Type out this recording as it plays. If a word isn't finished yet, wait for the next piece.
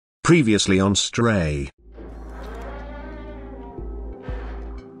Previously on Stray.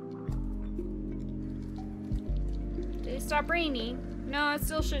 Did it stop raining? No, it's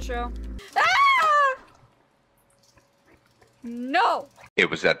still shit show. Ah! No! It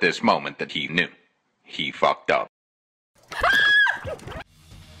was at this moment that he knew. He fucked up.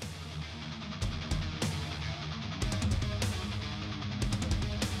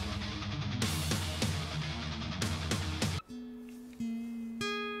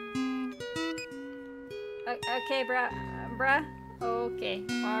 Okay, bruh. Okay,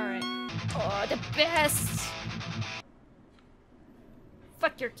 alright. Oh, the best!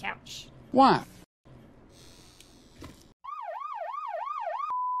 Fuck your couch. What?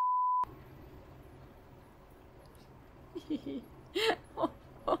 It's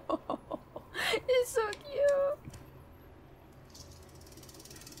so cute.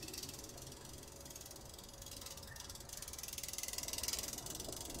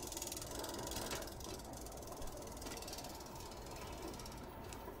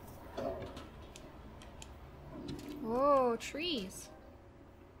 Whoa, trees.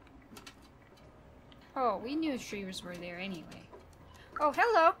 Oh, we knew trees were there anyway. Oh,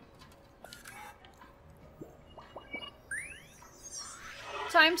 hello.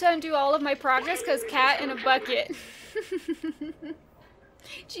 Time to undo all of my progress because cat in a bucket.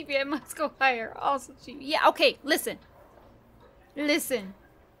 GBI must go higher. Also, yeah, okay, listen. Listen.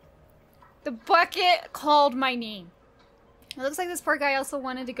 The bucket called my name. It looks like this poor guy also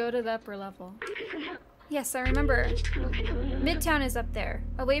wanted to go to the upper level. Yes, I remember. Midtown is up there,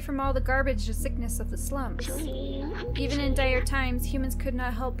 away from all the garbage and sickness of the slums. Even in dire times, humans could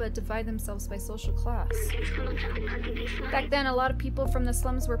not help but divide themselves by social class. Back then, a lot of people from the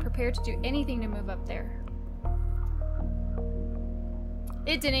slums were prepared to do anything to move up there.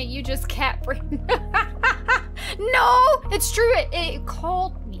 It didn't, you just cat brain. No! It's true, it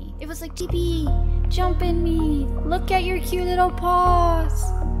called me. It was like, GB, jump in me. Look at your cute little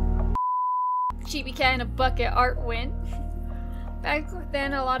paws. Chibi cat in a bucket art win. Back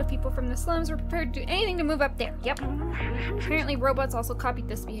then, a lot of people from the slums were prepared to do anything to move up there. Yep. Apparently, robots also copied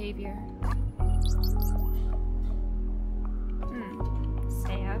this behavior.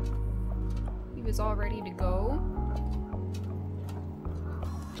 Sad. He was all ready to go.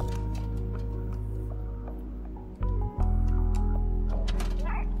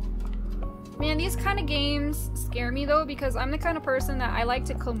 Man, these kind of games scare me though, because I'm the kind of person that I like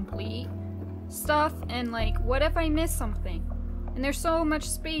to complete stuff, and like, what if I miss something? And there's so much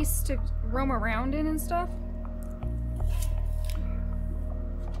space to roam around in and stuff.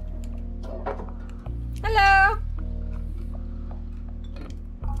 Hello!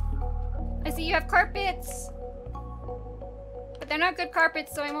 I see you have carpets! But they're not good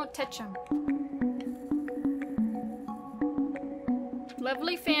carpets, so I won't touch them.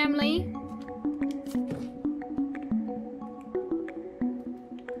 Lovely family.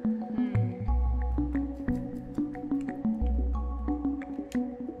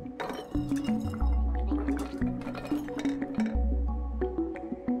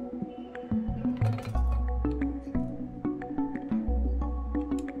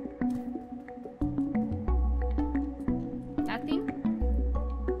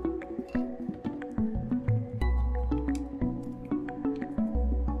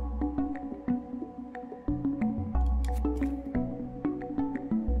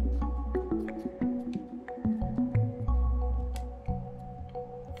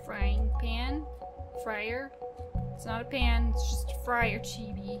 Fryer. It's not a pan, it's just a fryer,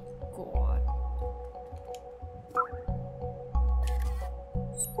 chibi. God.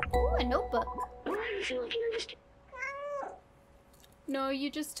 Ooh, a notebook. No,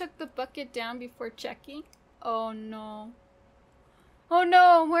 you just took the bucket down before checking? Oh no. Oh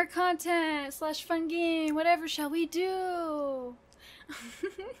no, more content / fun game. Whatever shall we do?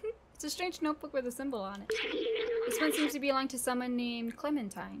 It's a strange notebook with a symbol on it. This one seems to belong to someone named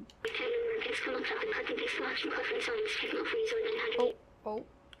Clementine.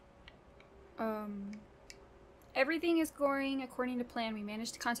 Everything is going according to plan. We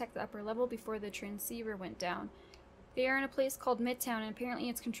managed to contact the upper level before the transceiver went down. They are in a place called Midtown, and apparently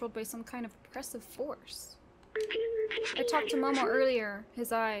it's controlled by some kind of oppressive force. I talked to Momo earlier.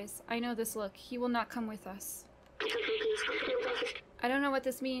 His eyes. I know this look. He will not come with us. I don't know what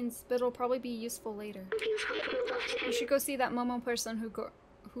this means, but it'll probably be useful later. We should go see that Momo person who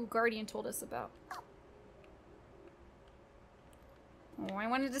Guardian told us about. Oh, I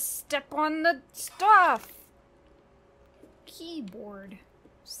wanted to step on the stuff! Keyboard.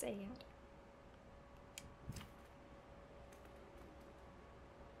 Sad.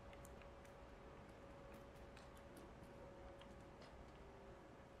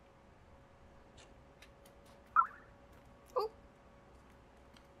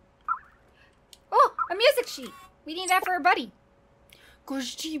 music sheet. We need that for our buddy.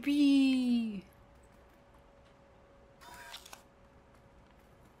 Gosh, GB.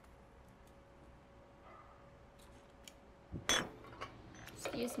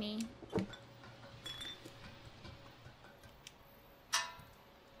 Excuse me.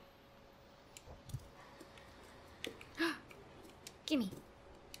 Gimme.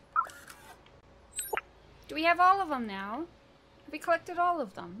 Do we have all of them now? Have we collected all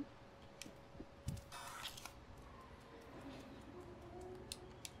of them?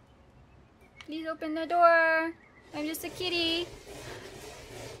 Please open the door. I'm just a kitty.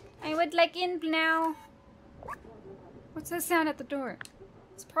 I would like in now. What's that sound at the door?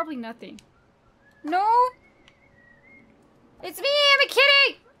 It's probably nothing. No? It's me! I'm a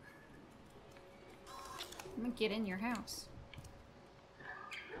kitty! I'm gonna get in your house.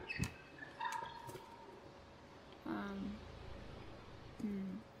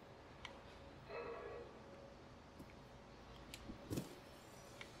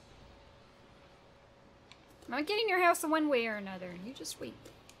 I'm getting your house one way or another. You just wait.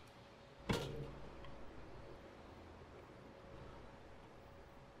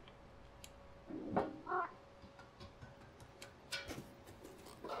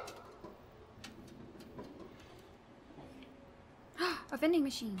 A vending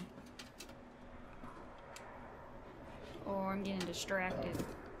machine. Oh, I'm getting distracted.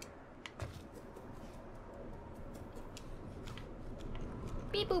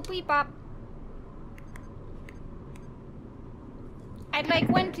 Beep boop beep bop. I'd like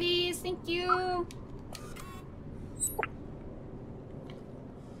one, please. Thank you.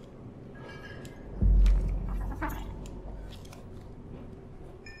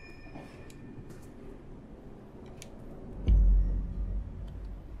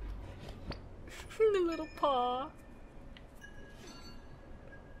 The little paw.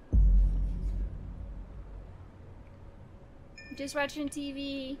 Just watching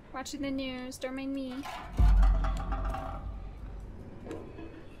TV, watching the news. Don't mind me.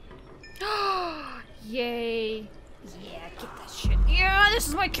 Yay. Yeah, get that shit. Yeah, this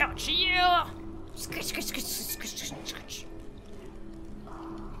is my couch. Yeah. Scratch, scratch, scratch, scratch, scratch, scratch.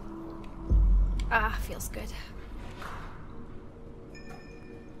 Ah, feels good.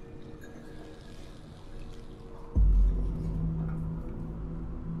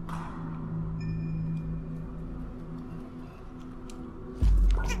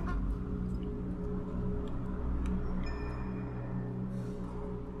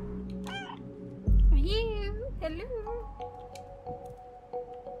 Hello.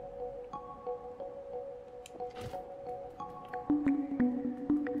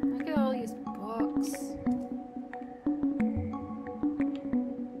 Look at all these books.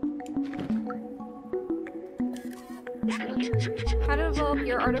 How to develop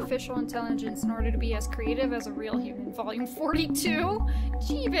your artificial intelligence in order to be as creative as a real human. Volume 42?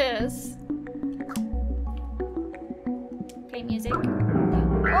 Jeebus. Play music.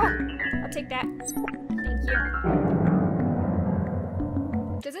 Oh! I'll take that. Thank you.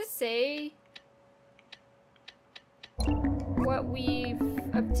 Does it say what we've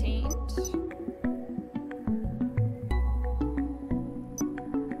obtained?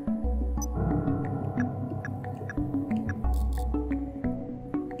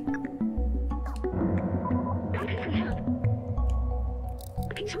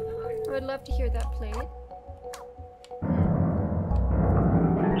 I would love to hear that played.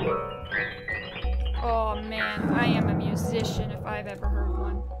 Oh man, I am a musician if I've ever heard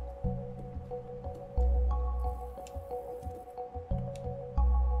one.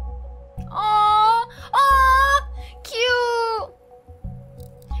 Aww! Aww! Cute!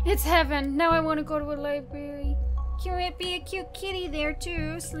 It's heaven. Now I want to go to a library. Can it be a cute kitty there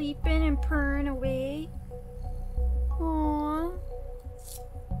too, sleeping and purring away? Aww.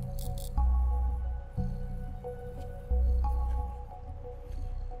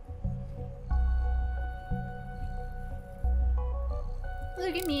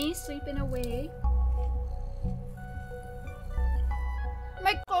 Look at me, sleeping away.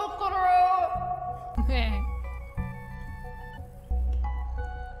 My Kokoro!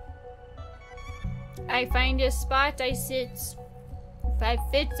 I find a spot, I sit. If I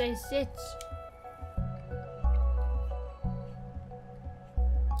fit, I sit.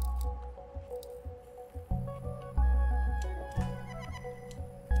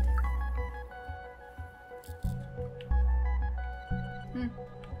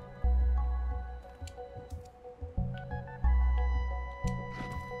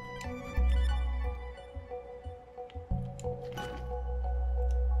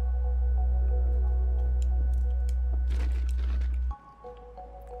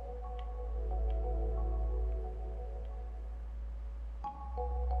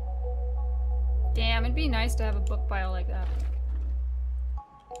 Damn, it'd be nice to have a book pile like that.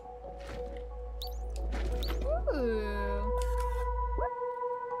 Ooh.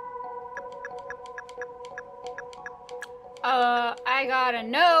 I got a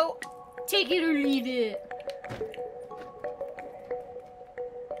note. Take it or leave it.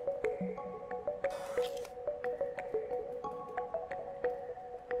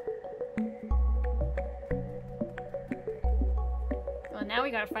 Well, now we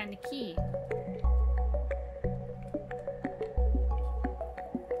gotta find the key.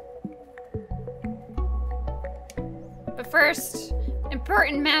 But first,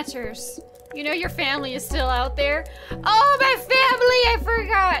 important matters. You know your family is still out there? Oh, my family! I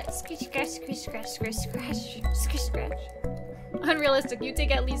forgot! Scratch, scratch, scratch, scratch, scratch, scratch, scratch, scratch. Unrealistic. You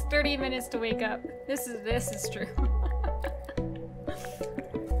take at least 30 minutes to wake up. This is true.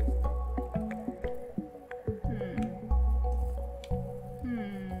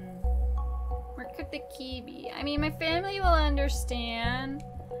 Where could the key be? I mean, my family will understand.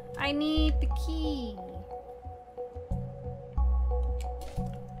 I need the key.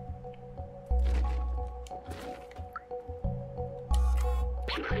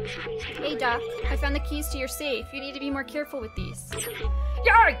 Hey Doc, I found the keys to your safe. You need to be more careful with these.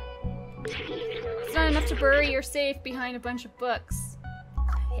 Yarg! It's not enough to bury your safe behind a bunch of books.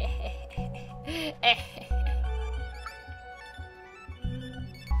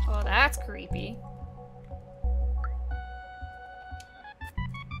 Oh, that's creepy.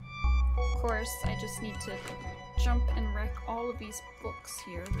 Of course, I just need to jump and wreck all of these books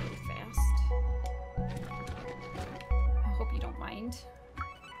here really fast. I hope you don't mind.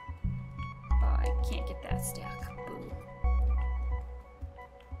 I can't get that stack. Boo.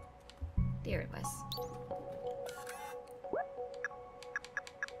 There it was.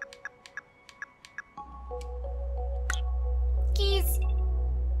 Keys!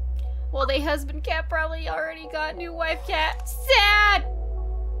 Well, the husband cat probably already got new wife cat. Sad!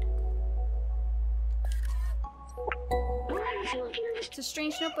 It's a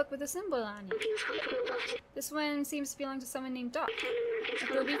strange notebook with a symbol on it. This one seems to belong to someone named Doc.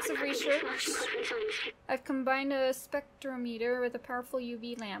 After weeks of research, I've combined a spectrometer with a powerful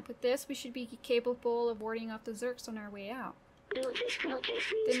UV lamp. With this, we should be capable of warding off the Zurks on our way out.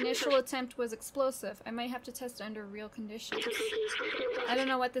 The initial attempt was explosive. I might have to test it under real conditions. I don't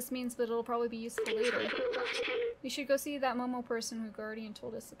know what this means, but it'll probably be useful later. We should go see that Momo person who Guardian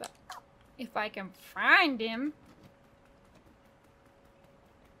told us about. If I can find him.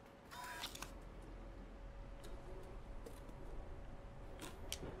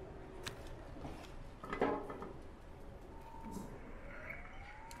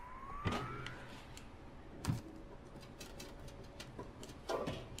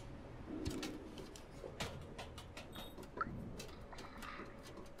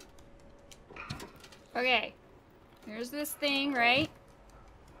 Okay, here's this thing, right?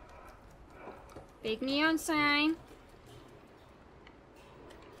 Big neon sign.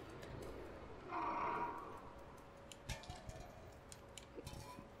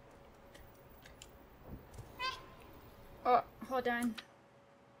 Oh, hold on.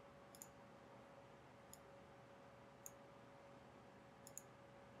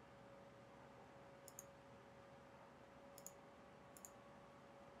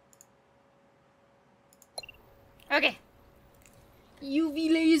 Okay. UV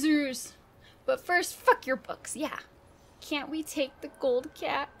lasers. But first, fuck your books, yeah. Can't we take the gold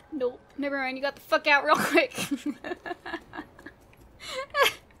cat? Nope. Never mind, you got the fuck out real quick.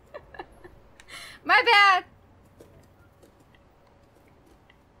 My bad.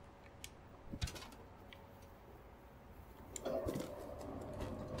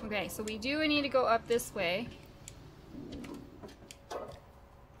 Okay, so we do need to go up this way.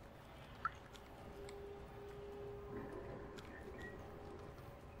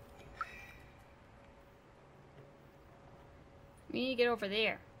 We need to get over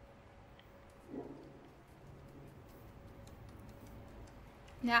there.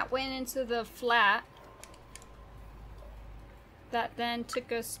 That went into the flat. That then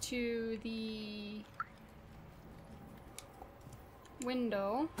took us to the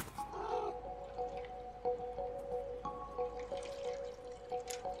window.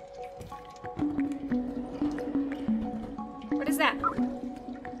 What is that?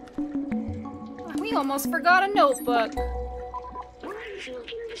 We almost forgot a notebook.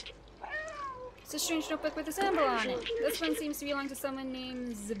 It's a strange notebook with a symbol on it. This one seems to belong to someone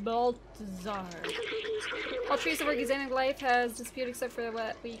named Balthazar. All trace of organic life has disappeared except for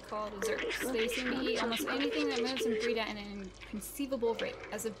what we call the Zerks. They seem to eat almost anything that moves and breed at an inconceivable rate,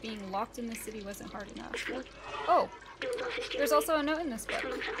 as if being locked in the city wasn't hard enough. Oh, there's also a note in this book.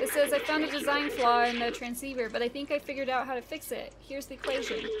 It says, I found a design flaw in the transceiver, but I think I figured out how to fix it. Here's the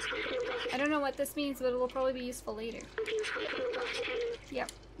equation. I don't know what this means, but it'll probably be useful later.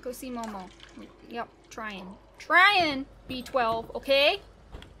 Yep, go see Momo. Yep, trying. Trying, B12, okay?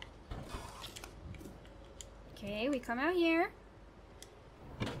 Okay, we come out here.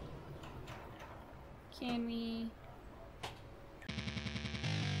 Can we...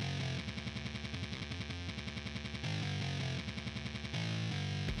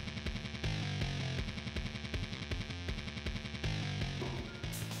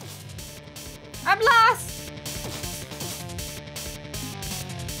 I'm lost!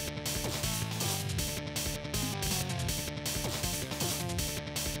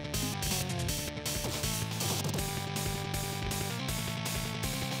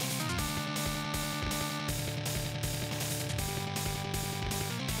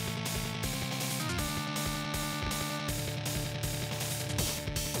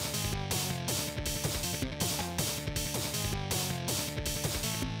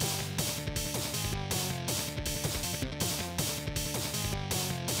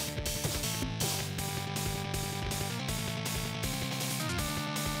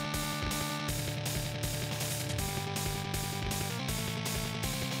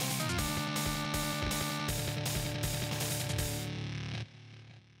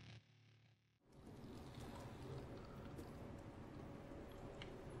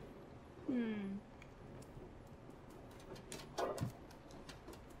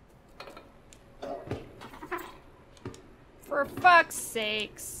 For fuck's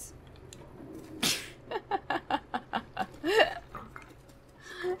sakes.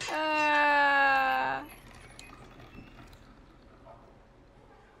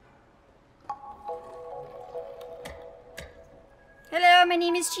 Hello, my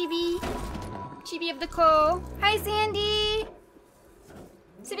name is Chibi. Chibi of the Co. Hi, Sandy.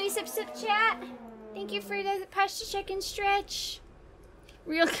 Sippity sip sip chat. Thank you for the pasta check and stretch.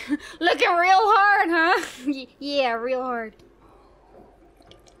 Real, looking real hard, huh? Yeah, real hard.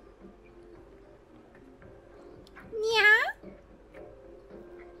 Yeah.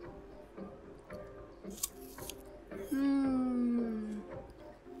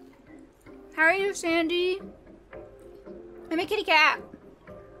 How are you, Sandy? I'm a kitty cat.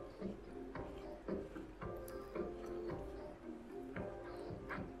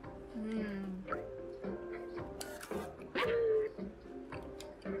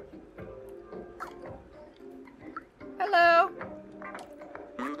 Hello.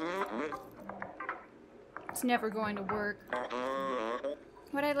 It's never going to work.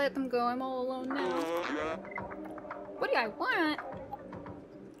 Why'd I let them go? I'm all alone now. What do I want?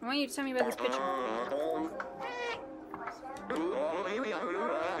 I want you to tell me about this picture.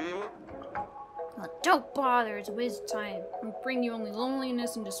 Oh, don't bother, it's a waste of time. It'll bring you only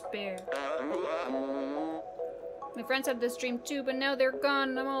loneliness and despair. My friends have this dream too, but now they're gone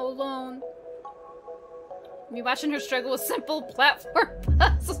and I'm all alone. Me watching her struggle with simple platform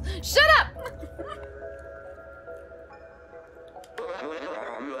puzzles. Shut up!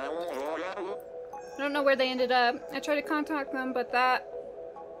 I don't know where they ended up. I tried to contact them, but that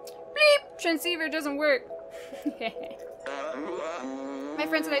bleep transceiver doesn't work. My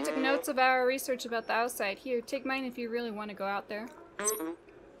friends and I took notes of our research about the outside. Here, take mine if you really want to go out there.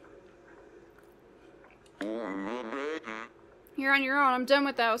 You're on your own. I'm done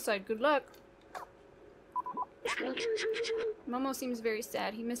with the outside. Good luck. Momo seems very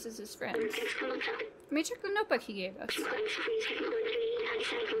sad. He misses his friends. Let me check the notebook he gave us.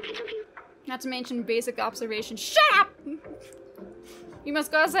 Not to mention basic observation. Shut up! You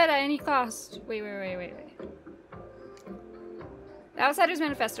must go outside at any cost. Wait. The Outsider's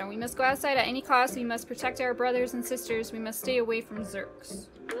Manifesto. We must go outside at any cost. We must protect our brothers and sisters. We must stay away from Zerks.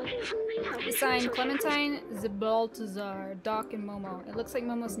 Signed, Clementine, Balthazar, Doc, and Momo. It looks like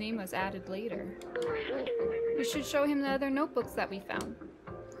Momo's name was added later. We should show him the other notebooks that we found.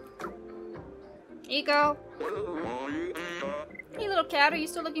 Here you go. Hey, little cat, are you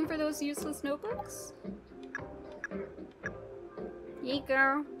still looking for those useless notebooks? Here you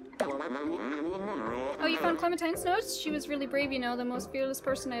go. Oh, you found Clementine's notes? She was really brave, you know, the most fearless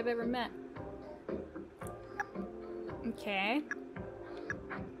person I've ever met. Okay.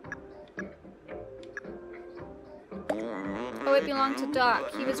 Oh, it belonged to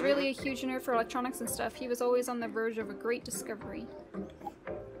Doc. He was really a huge nerd for electronics and stuff. He was always on the verge of a great discovery.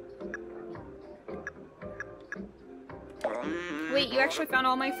 Wait, you actually found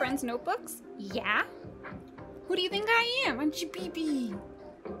all my friends' notebooks? Yeah? Who do you think I am? I'm Chibibi.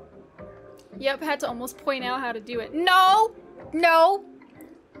 Yep, had to almost point out how to do it. No! No!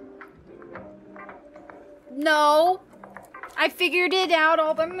 No! I figured it out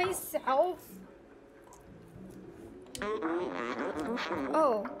all by myself.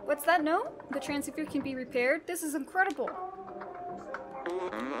 Oh, what's that note? The transceiver can be repaired? This is incredible.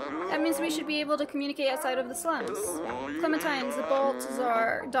 That means we should be able to communicate outside of the slums. Clementine,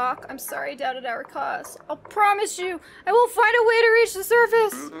 Baltazar, Doc, I'm sorry I doubted our cause. I'll promise you, I will find a way to reach the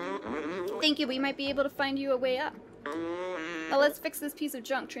surface. Thank you, we might be able to find you a way up. Now let's fix this piece of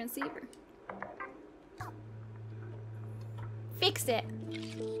junk transceiver. Fix it.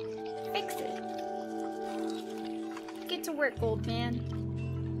 Fix it. Get to work, old man.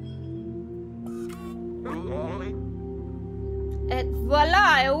 And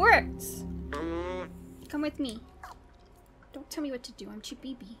voila, it worked! Come with me. Don't tell me what to do, I'm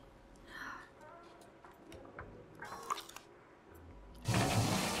Chibibi.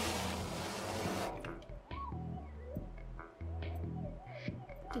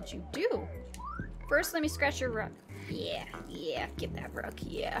 Did you do? First, let me scratch your rug. Yeah, get that rug,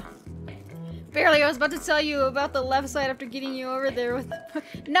 yeah. Barely, I was about to tell you about the left side after getting you over there with...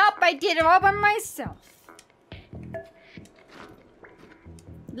 Nope, I did it all by myself.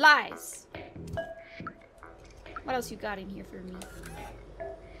 Lies. What else you got in here for me?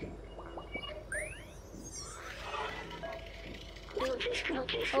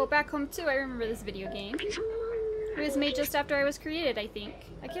 Oh, back home too, I remember this video game. It was made just after I was created, I think.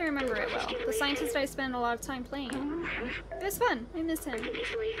 I can't remember it well. The scientist I spent a lot of time playing. It was fun. I miss him.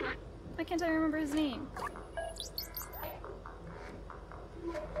 Why can't I remember his name?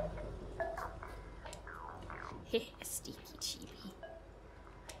 Heh, sneaky chibi.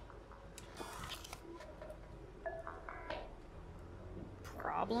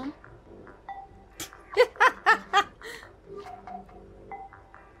 Problem?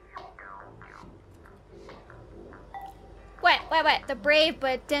 What? The brave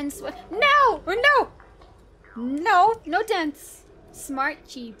but dense one. No! No dense. Smart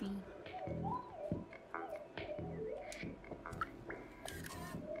chibi.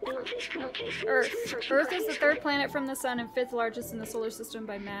 Earth. Earth is the third planet from the sun and fifth largest in the solar system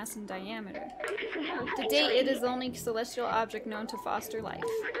by mass and diameter. To date, it is the only celestial object known to foster life.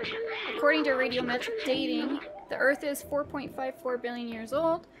 According to radiometric dating, the Earth is 4.54 billion years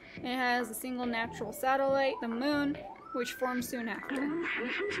old, and it has a single natural satellite, the Moon, which formed soon after.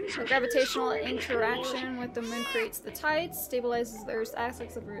 The gravitational interaction with the Moon creates the tides, stabilizes the Earth's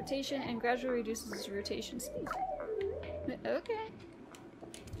axis of rotation, and gradually reduces its rotation speed. Okay.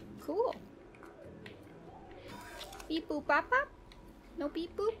 Cool. Beep boop bop bop? No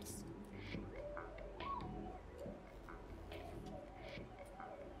beep boops?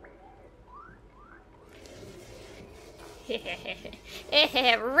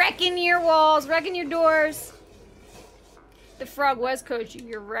 Wrecking your walls, wrecking your doors. The frog was Koji,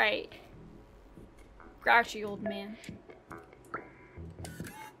 you're right. Grouchy old man.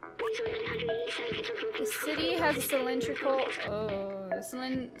 The city has a cylindrical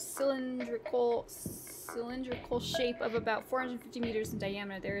shape of about 450 meters in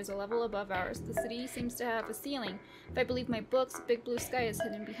diameter. There is a level above ours. The city seems to have a ceiling. If I believe my books, a big blue sky is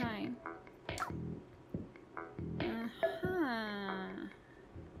hidden behind.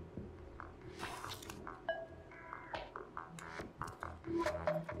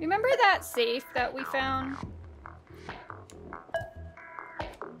 Remember that safe that we found?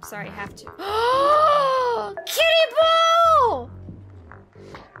 Sorry, I have to. Oh, Kitty Ball!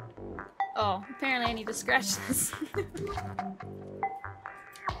 Oh, apparently I need to scratch this.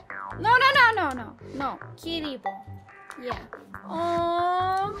 No. Kitty Ball. Yeah.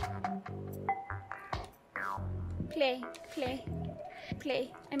 Oh. Play.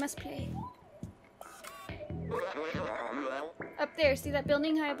 I must play. Up there, see that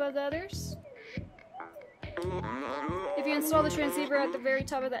building high above the others? If you install the transceiver at the very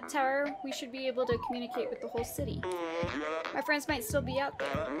top of that tower, we should be able to communicate with the whole city. My friends might still be out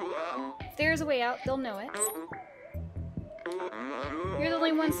there. If there is a way out, they'll know it. You're the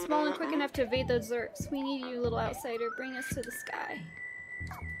only one small and quick enough to evade those zerks. We need you, little outsider. Bring us to the sky.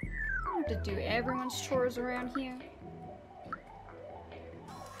 I don't have to do everyone's chores around here.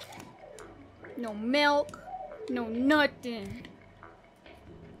 No milk. No nothing.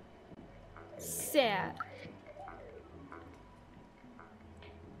 Sad.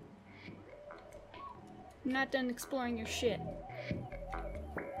 I'm not done exploring your shit.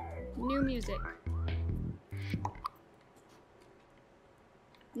 New music.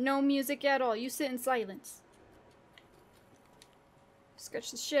 No music at all. You sit in silence.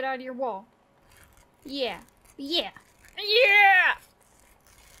 Scratch the shit out of your wall. Yeah. Yeah. Yeah!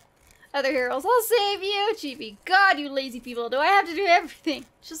 Other heroes, I'll save you! Chibi, God, you lazy people, do I have to do everything?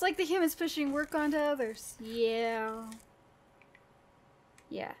 Just like the humans pushing work onto others. Yeah.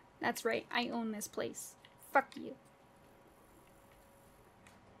 Yeah, that's right. I own this place. Fuck you.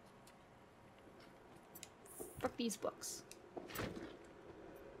 Fuck these books.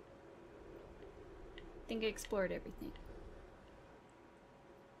 Think I explored everything.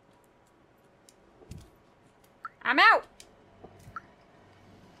 I'm out!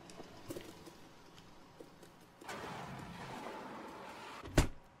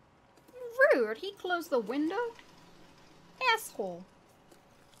 Rude, he closed the window? Asshole.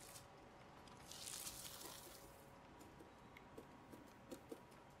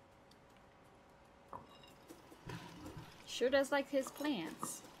 Sure does like his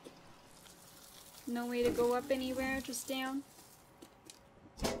plants. No way to go up anywhere, just down.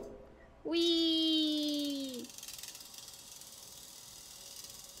 Whee!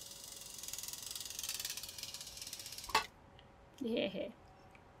 Yeah.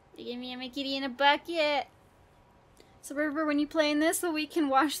 Give me a kitty in a bucket. So remember when you play in this so we can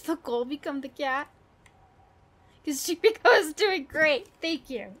watch the goal become the cat? Because Chibico is doing great. Thank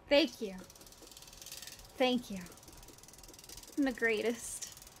you. Thank you. Thank you. I'm the greatest.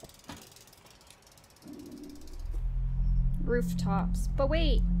 Rooftops. But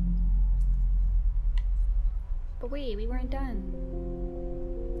wait. We weren't done.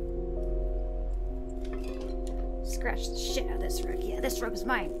 Scratch the shit out of this rug. Yeah, this rug is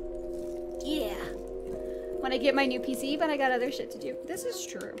mine. Yeah. When I get my new PC, but I got other shit to do. This is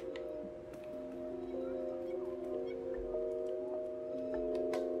true.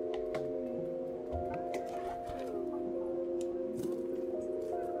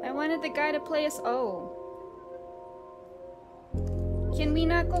 I wanted the guy to play us. Oh. Can we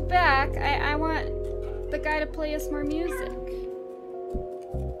not go back? I want the guy to play us more music.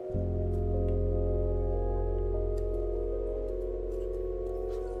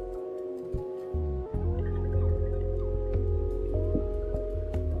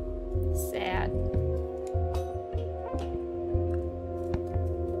 Sad.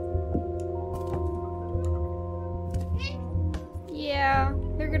 Yeah,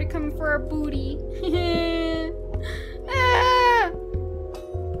 they're gonna come for our booty. Ah!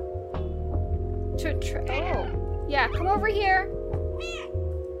 Oh, yeah, come over here.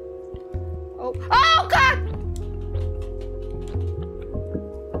 Oh, oh God!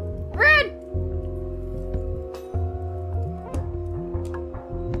 Red!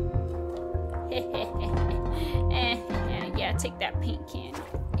 Yeah, take that paint can.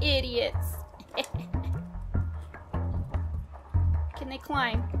 Idiots. Can they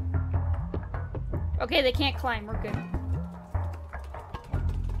climb? Okay, they can't climb. We're good.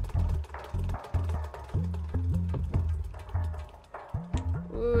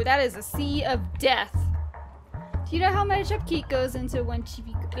 Ooh, that is a sea of death. Do you know how much upkeep goes into one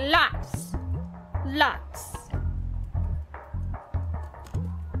chibi? Lots. Lots.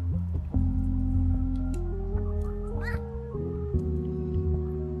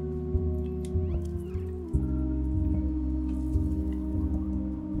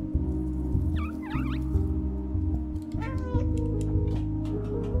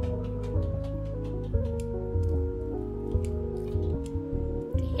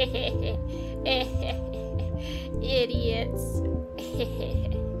 Idiots.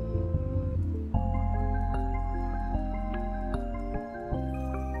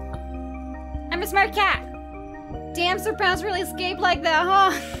 I'm a smart cat. Damn, Sir Pounce really escaped like that,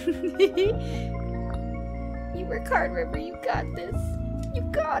 huh? You work hard, River. You got this. You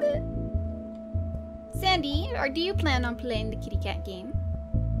got it. Sandy, or do you plan on playing the kitty cat game?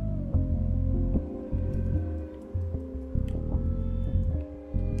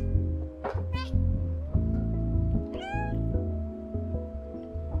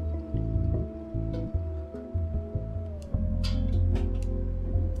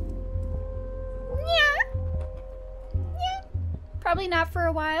 Probably not for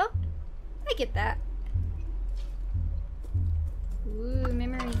a while. I get that. Ooh,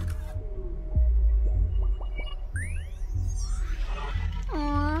 memory.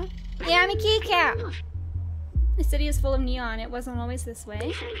 Aww. Yeah, I'm a kitty cat. The city is full of neon. It wasn't always this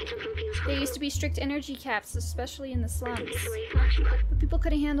way. There used to be strict energy caps, especially in the slums. But people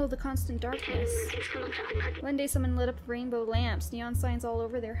couldn't handle the constant darkness. One day someone lit up rainbow lamps, neon signs all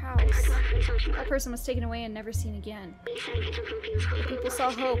over their house. That person was taken away and never seen again. The people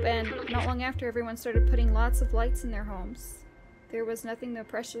saw hope, and not long after, everyone started putting lots of lights in their homes. There was nothing the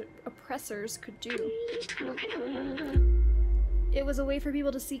oppressors could do. it was a way for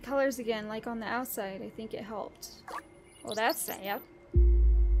people to see colors again, like on the outside. I think it helped. Well, that's sad.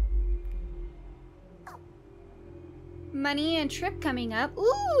 Money and trip coming up.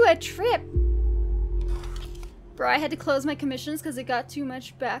 Ooh, a trip! Bro, I had to close my commissions because it got too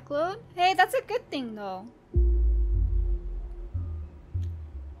much backload. Hey, that's a good thing, though.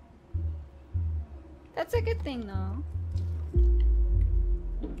 That's a good thing, though.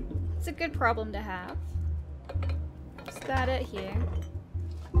 It's a good problem to have. Is that it here?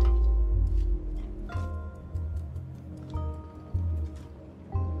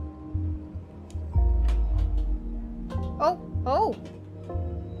 Oh! Oh!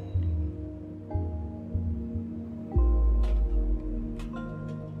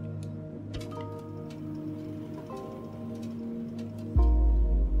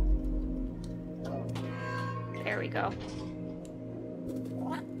 There we go.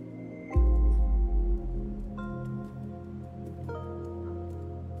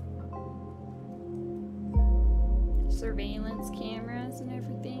 Surveillance cameras and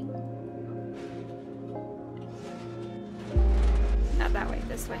everything. Not that way,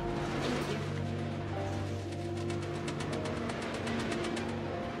 this way. Thank you.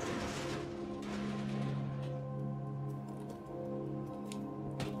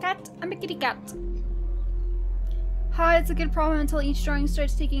 Cat! I'm a kitty cat. Ha, it's a good problem until each drawing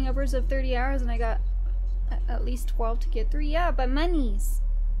starts taking upwards of 30 hours and I got at least 12 to get through. Yeah, but monies.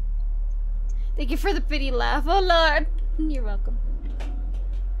 Thank you for the pity laugh. Oh Lord. You're welcome.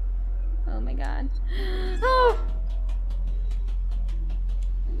 Oh my god. Oh!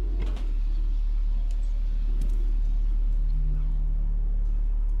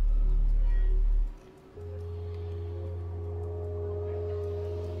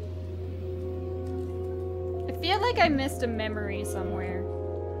 I feel like I missed a memory somewhere.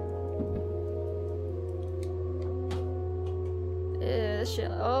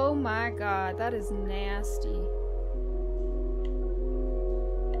 Shit. Oh my god, that is nasty.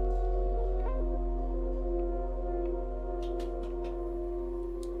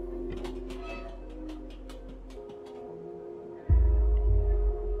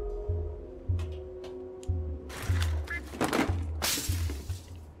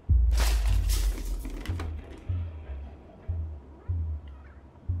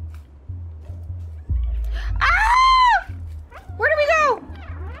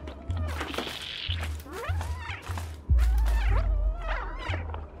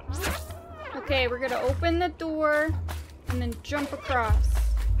 Okay, we're gonna open the door and then jump across.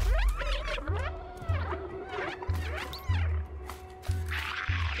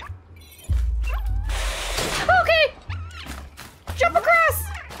 Okay! Jump across!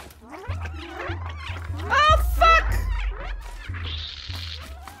 Oh, fuck!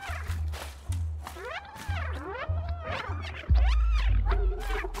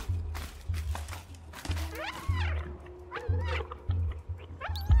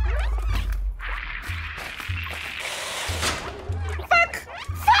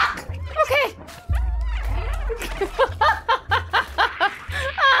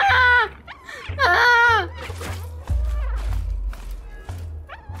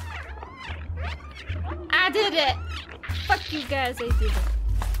 I did it! Fuck you guys, I did it.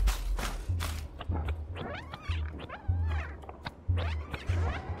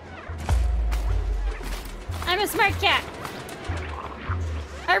 I'm a smart cat.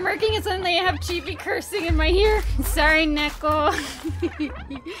 I'm working and suddenly I have Chibi cursing in my ear. Sorry, Neko.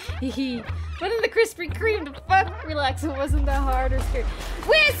 What in the Krispy Kreme? The fuck? Relax, it wasn't that hard or scary.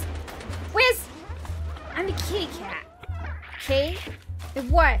 Whiz! Whiz! I'm a kitty cat. Okay? It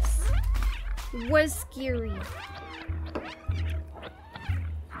was. It was scary.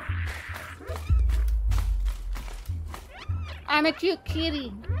 I'm a cute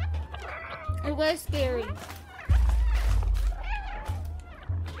kitty. It was scary.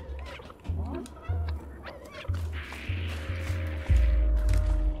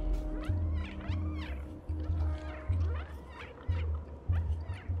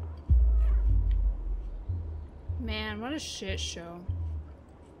 Man, what a shit show.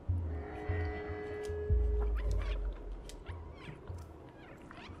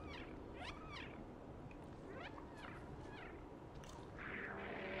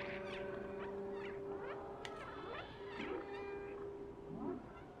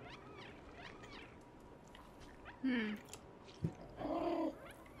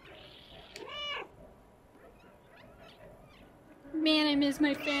 Man, I miss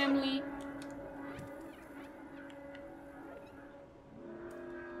my family.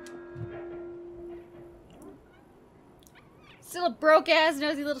 Still a broke ass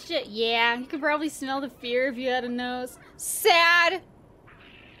nosy little shit. Yeah, you could probably smell the fear if you had a nose. sad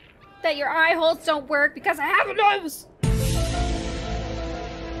that your eye holes don't work because I have a nose.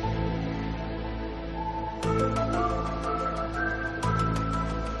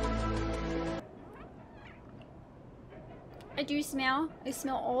 I do smell. I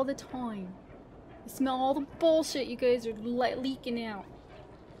smell all the time. I smell all the bullshit you guys are leaking out.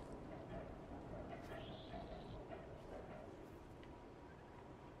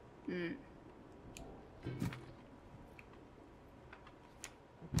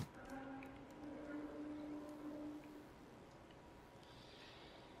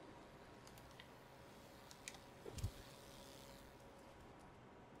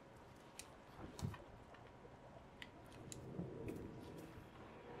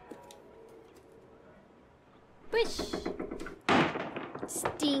 Push.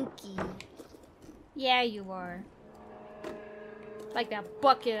 Stinky. Yeah, you are. Like that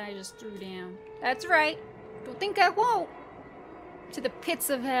bucket I just threw down. That's right. Don't think I won't. To the pits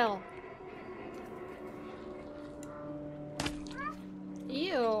of hell.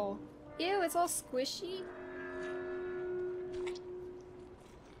 Ew. Ew, it's all squishy.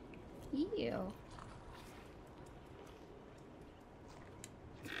 Ew.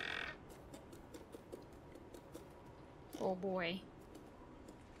 Oh boy.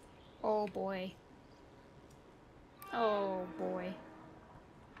 Oh boy. Oh boy.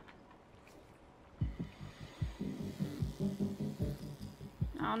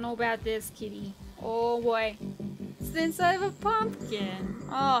 I don't know about this, kitty. Oh boy. It's the inside of a pumpkin.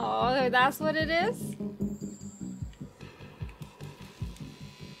 Oh, that's what it is?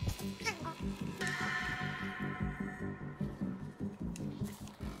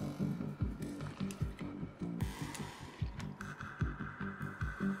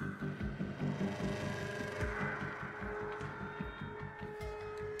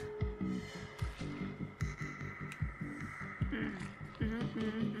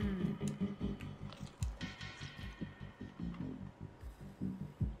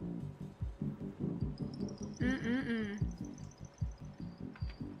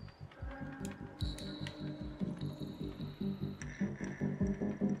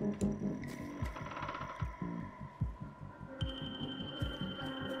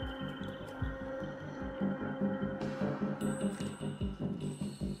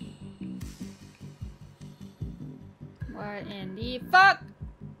 What in the fuck?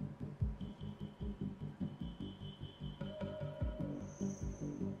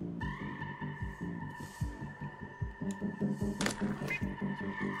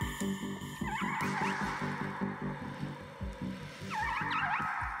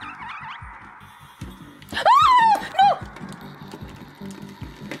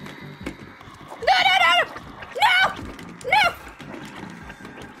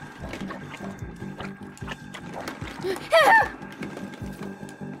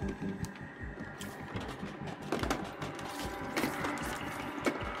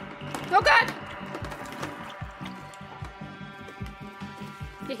 Oh god!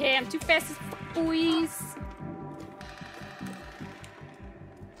 Yeah, I'm too fast, boys.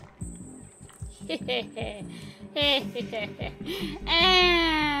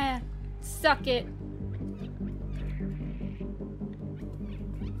 Ah, suck it.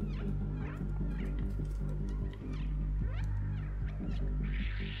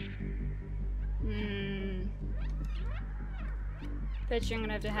 Bet you I'm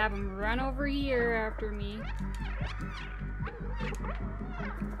gonna have him run over here after me.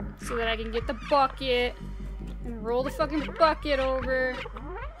 So that I can get the bucket and roll the fucking bucket over.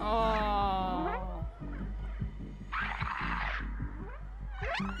 Oh.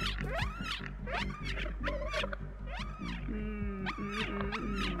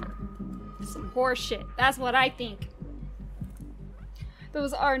 Some horse shit. That's what I think.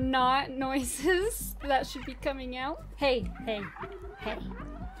 Those are not noises that should be coming out. Hey, hey, hey.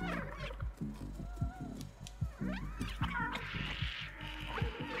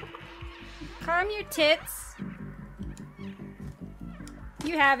 Calm your tits.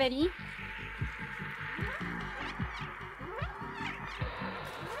 You have any?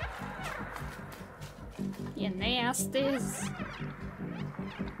 You nasties.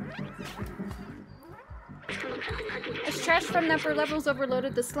 As trash from the upper levels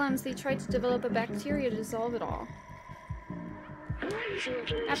overloaded the slums, they tried to develop a bacteria to dissolve it all.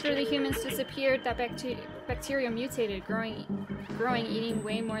 After the humans disappeared, that bacteria mutated, growing, eating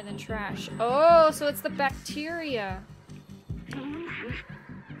way more than trash. Oh, so it's the bacteria.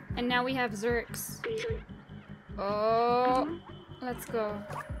 And now we have Zurks. Oh, let's go.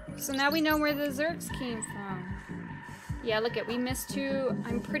 So now we know where the Zurks came from. Yeah, look at, we missed two.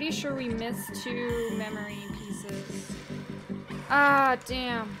 I'm pretty sure we missed 2 memory pieces. Ah,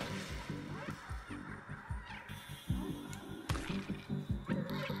 damn.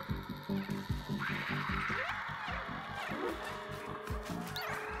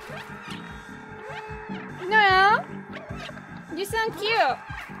 No, you sound cute.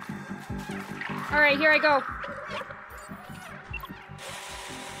 All right, here I go.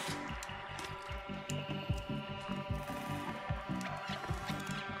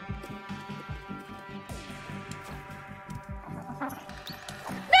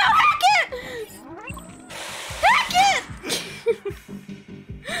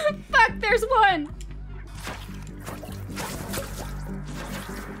 Fuck, there's one!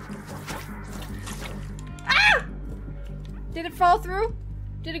 Ah! Did it fall through?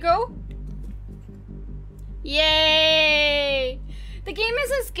 Did it go? Yay! The game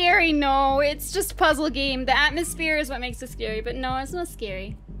isn't scary, no. It's just a puzzle game. The atmosphere is what makes it scary, but no, it's not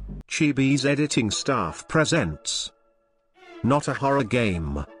scary. Chibi's editing staff presents Not a Horror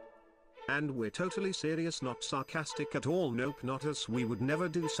Game. And we're totally serious, not sarcastic at all. Nope, not us. We would never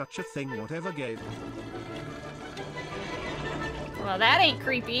do such a thing, whatever game. Well, that ain't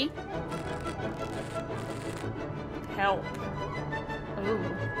creepy. Help. Ooh.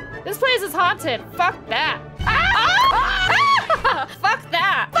 This place is haunted. Fuck that. Ah! Ah! Fuck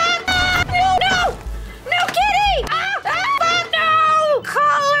that. Fuck that! No! No, kitty! Ah! Ah! Fuck no!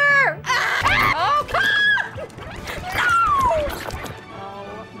 Collar! Ah! Oh, no!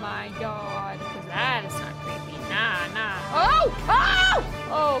 Oh my god. That is not creepy. Nah. Oh! Oh!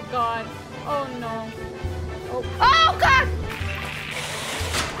 Oh god. Oh no. Oh. Oh god!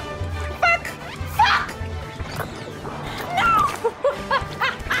 Fuck! Fuck! No!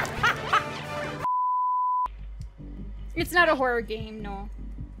 It's not a horror game, no.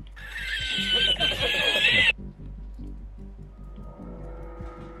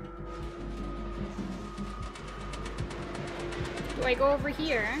 Do I go over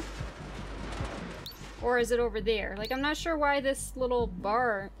here? Or is it over there? Like, I'm not sure why this little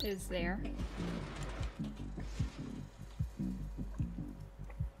bar is there.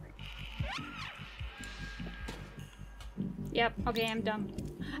 Yep, okay, I'm done.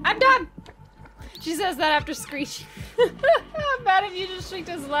 I'm done! She says that after screeching. How bad if you just shrieked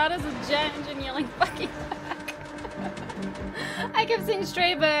as loud as a jet engine yelling fucking back. I kept saying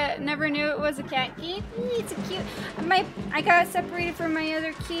stray, but never knew it was a cat game. It's a cute. I got separated from my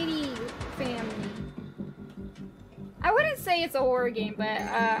other kitty family. I wouldn't say it's a horror game, but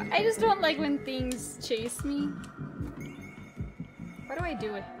I just don't like when things chase me. What do I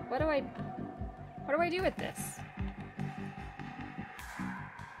do with? What do I do with this?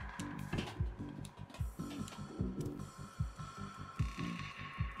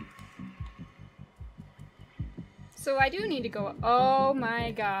 So I do need to go. Oh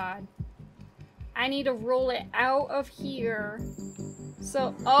my god. I need to roll it out of here.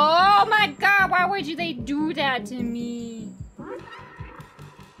 So, oh my god, why would they do that to me?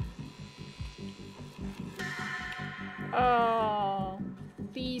 Oh,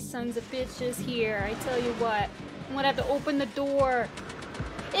 these sons of bitches here. I tell you what, I'm gonna have to open the door.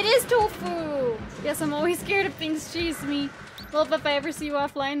 It is tofu! Yes, I'm always scared if things chase me. Well, if I ever see you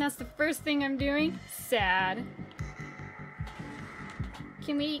offline, that's the first thing I'm doing. Sad.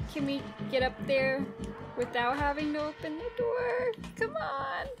 Can we get up there without having to open the door? Come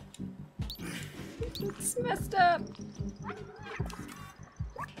on. It's messed up.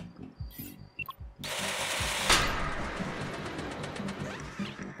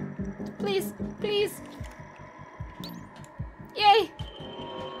 Please, please. Yay.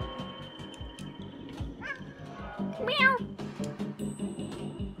 Meow.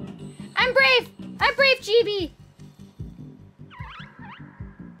 I'm brave. I'm brave, GB.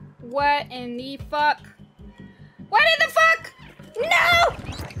 What in the fuck? What in the fuck? No!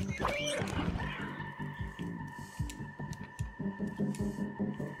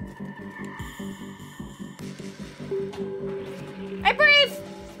 I'm brave!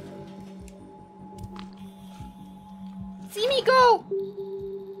 See me go!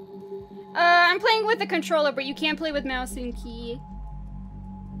 I'm playing with the controller, but you can't play with mouse and key.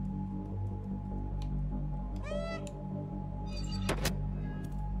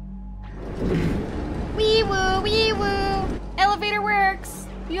 Wee woo, wee woo. Elevator works.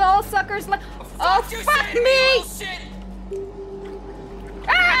 You all suckers like. Oh, fuck me!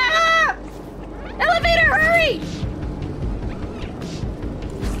 Ah! Elevator, hurry!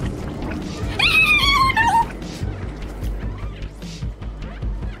 No!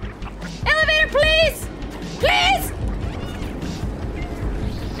 Elevator, please! Please!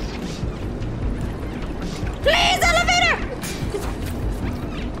 Please, elevator!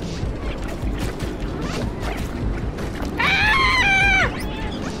 Ah!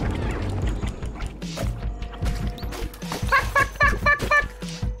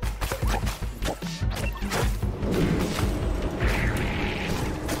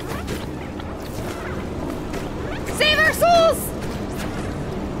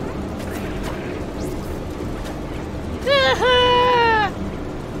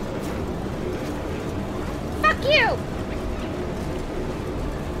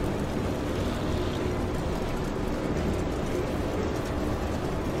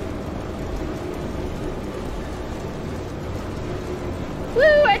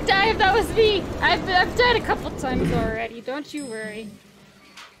 I'd die if that was me. I've died a couple times already. Don't you worry.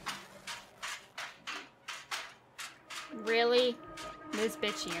 Really? This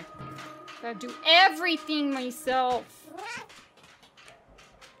bitch here. Gotta do everything myself.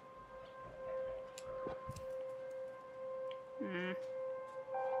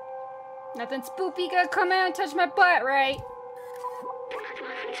 Nothing spoopy gonna come out and touch my butt, right?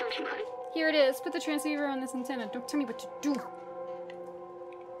 Here it is. Put the transceiver on this antenna. Don't tell me what to do.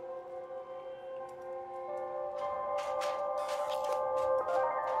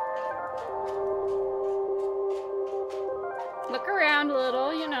 Look around a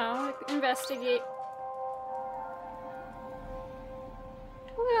little, you know, investigate.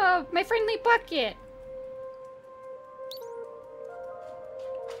 Oh, my friendly bucket.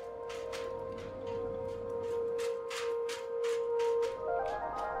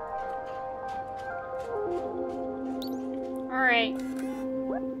 Alright.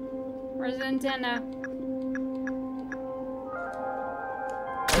 Where's the antenna?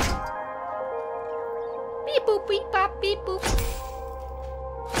 Beep boop, beep bop, beep boop.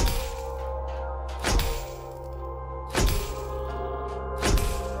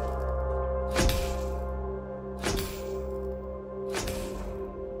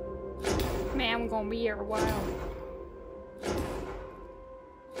 Man, I'm gonna be here a while.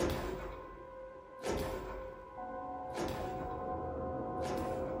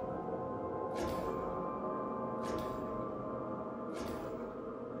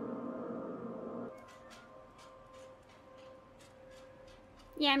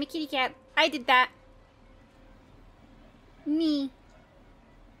 Yeah, I'm a kitty cat. I did that. Me.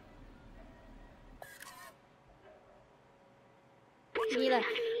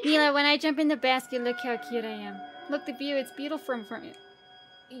 Mila, when I jump in the basket, look how cute I am. Look, the view, it's beautiful from it.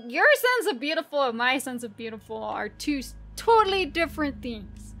 Your sense of beautiful and my sense of beautiful are two totally different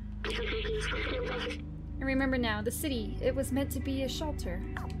things. And remember now, the city, it was meant to be a shelter.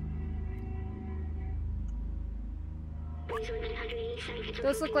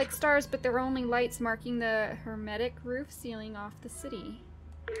 Those look like stars, but they're only lights marking the hermetic roof sealing off the city.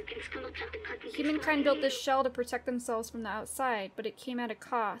 Humankind built this shell to protect themselves from the outside, but it came at a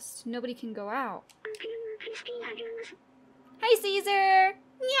cost. Nobody can go out. Hi, Caesar!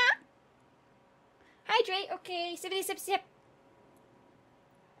 Yeah! Hydrate, okay. Sippity sip sip.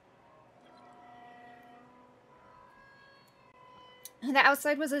 The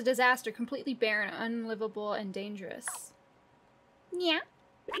outside was a disaster, completely barren, unlivable, and dangerous. Yeah.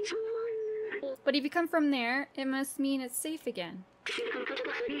 But if you come from there, it must mean it's safe again.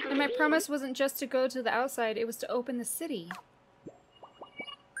 And my promise wasn't just to go to the outside, it was to open the city.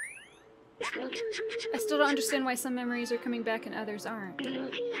 I still don't understand why some memories are coming back and others aren't.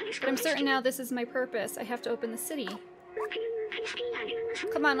 But I'm certain now this is my purpose. I have to open the city.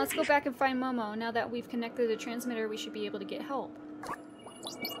 Come on, let's go back and find Momo. Now that we've connected the transmitter, we should be able to get help.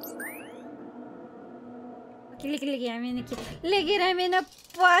 Okay, look, I'm in a kid. Look at, I'm in a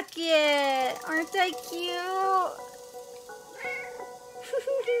bucket! Aren't I cute?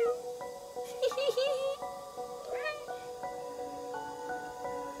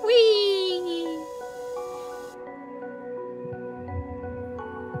 Whee!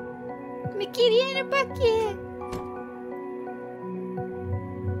 I'm a kitty in a bucket!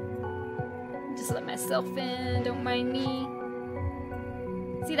 Just let myself in, don't mind me.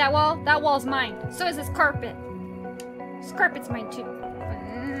 See that wall? That wall's mine. So is this carpet. This carpet's mine too.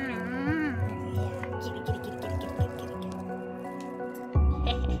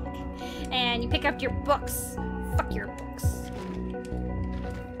 And you pick up your books. Fuck your books.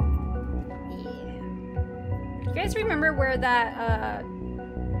 Yeah. You guys remember where that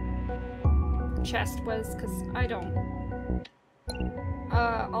chest was? Because I don't.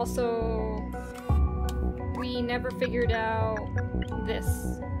 Also, we never figured out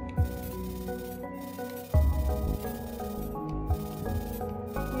this.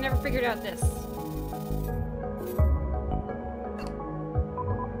 We never figured out this.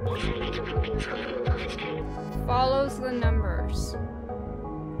 Follows the numbers.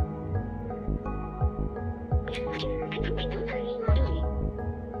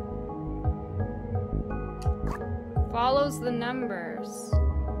 Follows the numbers.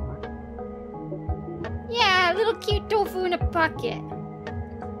 Yeah, little cute tofu in a bucket.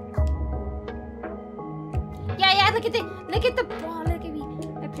 Yeah, look at the ball. Look at me.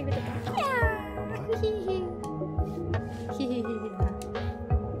 I play with the ball.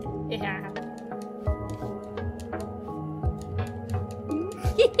 Yeah.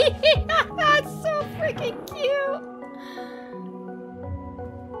 That's so freaking cute.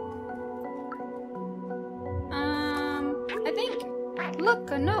 I think.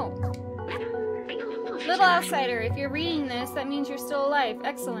 look, a note. Little outsider, if you're reading this, that means you're still alive.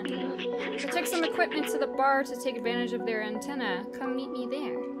 Excellent. I took some equipment to the bar to take advantage of their antenna. Come meet me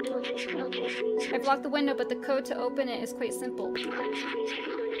there. I've locked the window, but the code to open it is quite simple.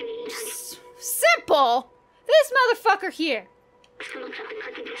 Simple? This motherfucker here!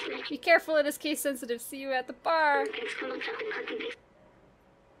 Be careful, it is case sensitive. See you at the bar.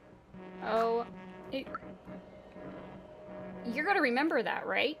 Oh. You're gonna remember that,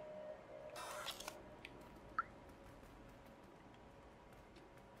 right?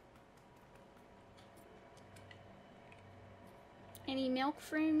 Any milk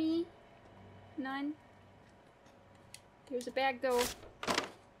for me? None? There's a bag though.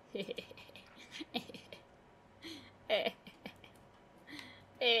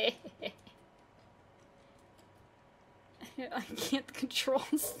 I can't control.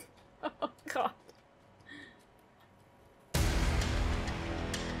 Oh god.